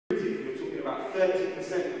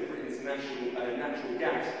30% of Britain's natural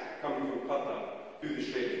gas coming from Qatar through the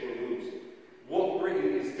Strait of Hormuz. What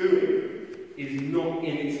Britain is doing is not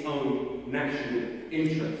in its own national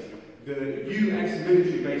interest. The US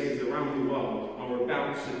military bases around the world are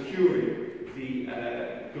about securing the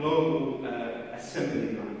global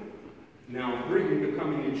assembly line. Now, Britain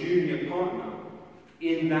becoming a junior partner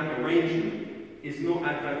in that arrangement is not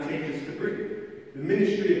advantageous to Britain. The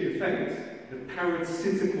Ministry of Defence, the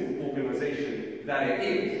parasitical organisation that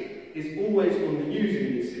it is always on the news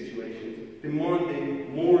in these situations,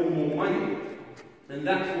 demanding more and more money. And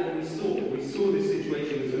that's what we saw. We saw this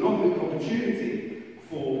situation as an opportunity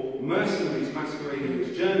for mercenaries masquerading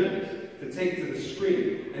as journalists to take to the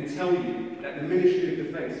screen and tell you that the Ministry of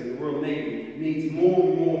Defence and the Royal Navy needs more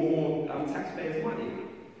and more taxpayers' money.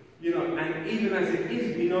 You know, and even as it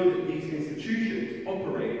is, we know that these institutions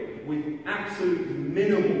operate with absolutely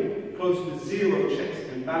minimal, close to zero checks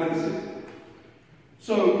and balances.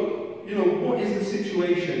 So, you know, what is the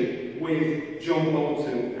situation with John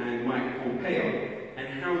Bolton and Mike Pompeo, and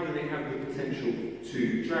how do they have the potential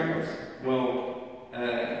to drag us? Well,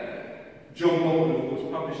 John Bolton, of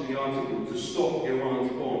course, published the article to stop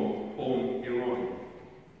Iran's bomb Iran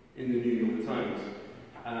in the New York Times.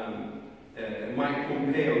 Mike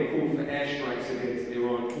Pompeo called for airstrikes against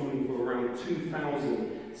Iran, calling for around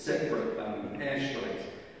 2,000 separate airstrikes.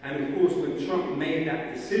 And of course, when Trump made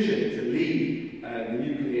that decision to leave the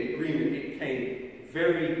nuclear agreement, it came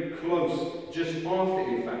very close, just after,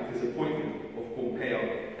 in fact, his appointment of Pompeo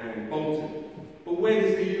and Bolton. But where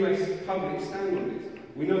does the US public stand on this?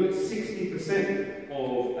 We know that 60%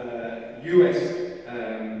 of US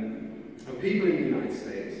people in the United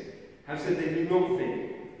States have said they do not think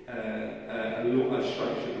a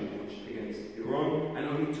strike should be launched against Iran, and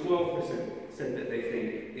only 12% said that they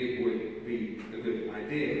think it would be a good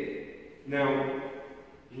idea. Now,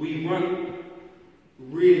 we run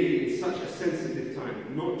really in such a sensitive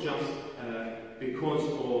time, not just because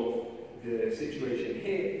of the situation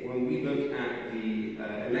here. When we look at the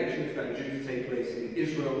elections that are due to take place in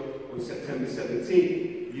Israel on September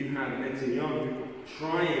 17th, you have Netanyahu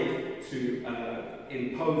trying to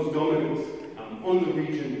impose dominance on the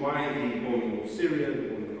region by the bombing of Syria, the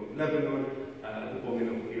bombing of Lebanon, the bombing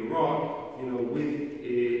of Iraq, you know, with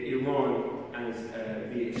Iran as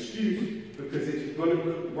the excuse, because it's going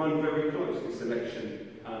to run very close, this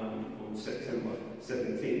election on September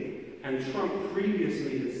 17th. And Trump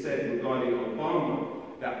previously had said regarding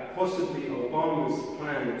Obama that possibly Obama's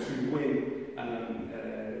plan to win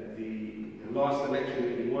the last election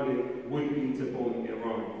that he wanted would be to bomb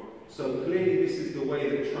Iran. So clearly this is the way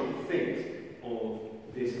that Trump thinks of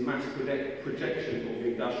this mass projection of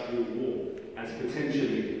industrial war as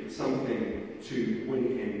potentially something to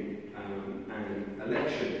win him an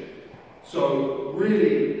election. So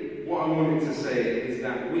really what I wanted to say is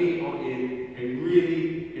that we are in a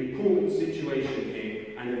really important situation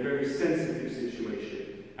here and a very sensitive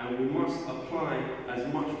situation, and we must apply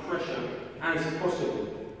as much pressure as possible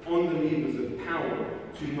on the levers of power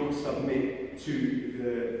to not submit to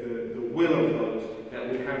the will of those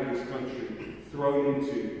that would have this country thrown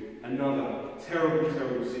into another terrible,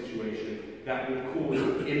 terrible situation that will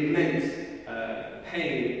cause immense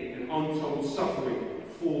pain and untold suffering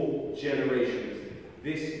for generations.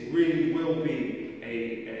 This really will be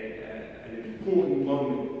an important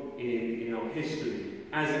moment in our history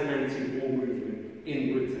as an anti-war movement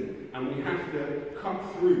in Britain. And we have to cut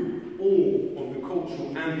through all of the cultural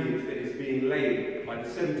ambience that is being laid by the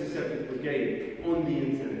 77th Brigade on the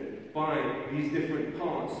internet, by these different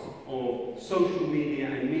parts of social media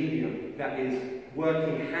and media that is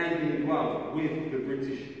working hand in glove with the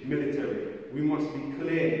British military. We must be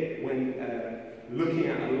clear when looking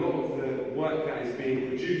at a lot of the work that is being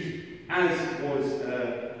produced, as was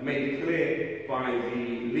made clear by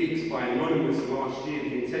the leaks by Anonymous last year.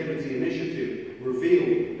 The Integrity Initiative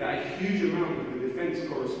revealed that a huge amount of the defence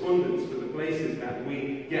correspondence for the places that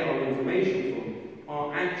we get our information from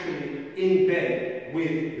are actually in bed with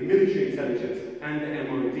the military intelligence and the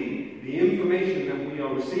MOD. The information that we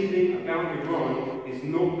are receiving about Iran is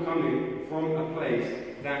not coming from a place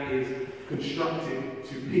that is constructive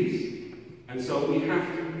to peace. And so we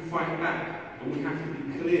have to fight back, and we have to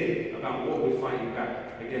be clear about what we're fighting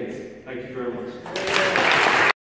back against. Thank you very much.